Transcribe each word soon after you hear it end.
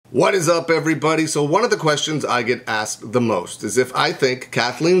What is up, everybody? So one of the questions I get asked the most is if I think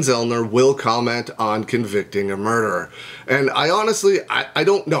Kathleen Zellner will comment on Convicting a Murderer. And I honestly, I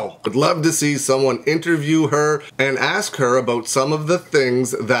don't know. I'd love to see someone interview her and ask her about some of the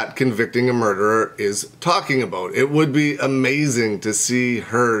things that Convicting a Murderer is talking about. It would be amazing to see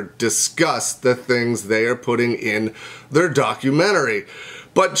her discuss the things they are putting in their documentary.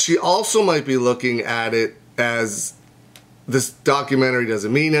 But she also might be looking at it as this documentary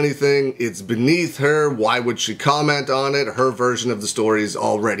doesn't mean anything, it's beneath her, why would she comment on it? Her version of the story is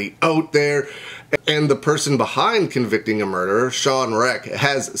already out there. And the person behind Convicting a Murderer, Sean Reck,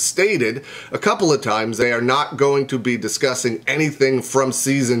 has stated a couple of times they are not going to be discussing anything from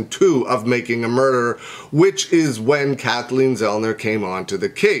season 2 of Making a Murderer, which is when Kathleen Zellner came onto the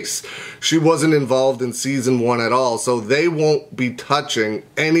case. She wasn't involved in season 1 at all, so they won't be touching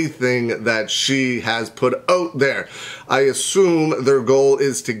anything that she has put out there. I assume their goal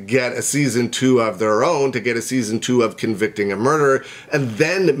is to get a season 2 of their own, to get a season 2 of Convicting a Murderer, and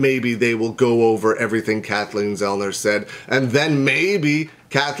then maybe they will go over everything Kathleen Zellner said, and then maybe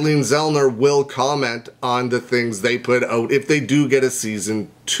Kathleen Zellner will comment on the things they put out if they do get a season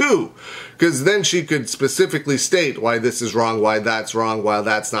 2. Because then she could specifically state why this is wrong, why that's wrong, why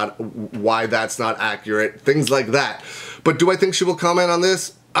that's not accurate, things like that. But do I think she will comment on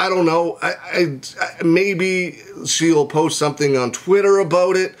this? I don't know. Maybe she'll post something on Twitter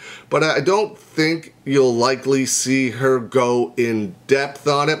about it, but I don't think you'll likely see her go in depth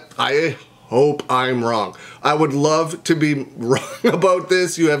on it. I hope I'm wrong. I would love to be wrong about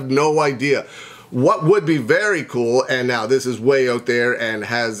this. You have no idea. What would be very cool, and now this is way out there and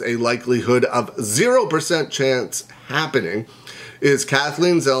has a likelihood of 0% chance happening, is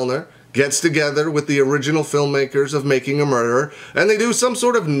Kathleen Zellner gets together with the original filmmakers of Making a Murderer, and they do some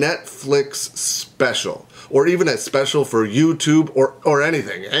sort of Netflix special, or even a special for YouTube or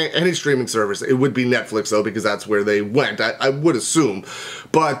anything, any streaming service. It would be Netflix though, because that's where they went, I would assume.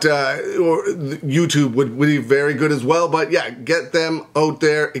 But or YouTube would be very good as well. But yeah, get them out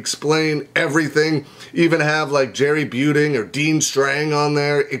there, explain everything, even have like Jerry Buting or Dean Strang on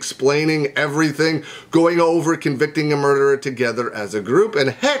there explaining everything, going over Convicting a Murderer together as a group.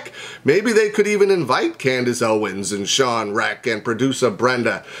 And heck, maybe they could even invite Candace Owens and Sean Reck and producer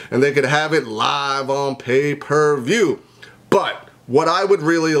Brenda, and they could have it live on pay-per-view. But what I would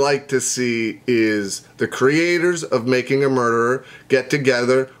really like to see is the creators of Making a Murderer get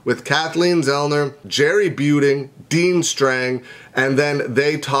together with Kathleen Zellner, Jerry Buting, Dean Strang, and then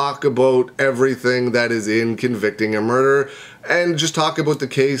they talk about everything that is in Convicting a Murderer and just talk about the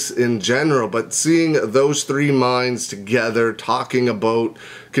case in general. But seeing those three minds together talking about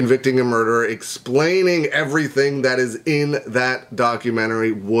Convicting a Murderer, explaining everything that is in that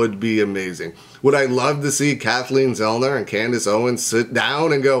documentary would be amazing. Would I love to see Kathleen Zellner and Candace Owens sit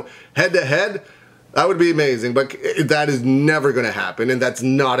down and go head to head? That would be amazing, but that is never going to happen, and that's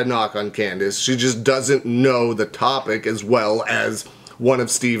not a knock on Candace. She just doesn't know the topic as well as one of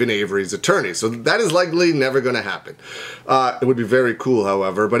Steve and Avery's attorneys. So that is likely never going to happen. It would be very cool,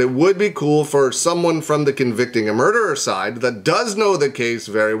 however, but it would be cool for someone from the Convicting a Murderer side that does know the case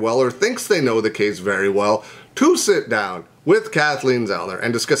very well or thinks they know the case very well to sit down with Kathleen Zellner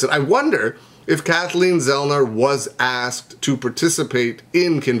and discuss it. I wonder if Kathleen Zellner was asked to participate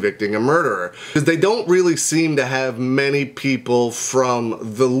in Convicting a Murderer, because they don't really seem to have many people from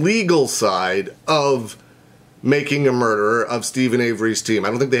the legal side of Making a Murderer, of Steve and Avery's team. I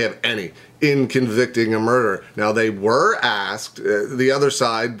don't think they have any in Convicting a Murderer. Now, they were asked, the other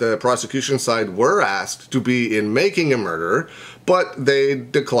side, the prosecution side, were asked to be in Making a Murderer, but they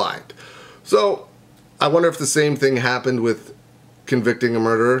declined. So I wonder if the same thing happened with Convicting a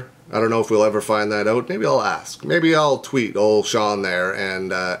Murderer. I don't know if we'll ever find that out. Maybe I'll ask. Maybe I'll tweet old Sean there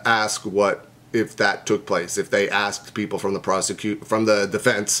and ask if that took place, if they asked people from the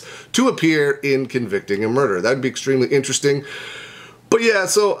defense to appear in Convicting a Murderer. That'd be extremely interesting. But yeah,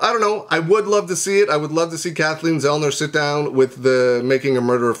 so I don't know. I would love to see it. I would love to see Kathleen Zellner sit down with the Making a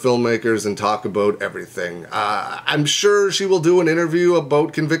Murderer filmmakers and talk about everything. I'm sure she will do an interview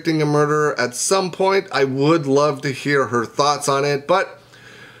about Convicting a Murderer at some point. I would love to hear her thoughts on it, but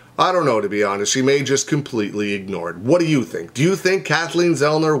I don't know, to be honest. She may just completely ignore it. What do you think? Do you think Kathleen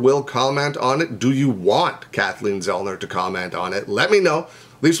Zellner will comment on it? Do you want Kathleen Zellner to comment on it? Let me know.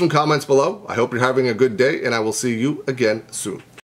 Leave some comments below. I hope you're having a good day, and I will see you again soon.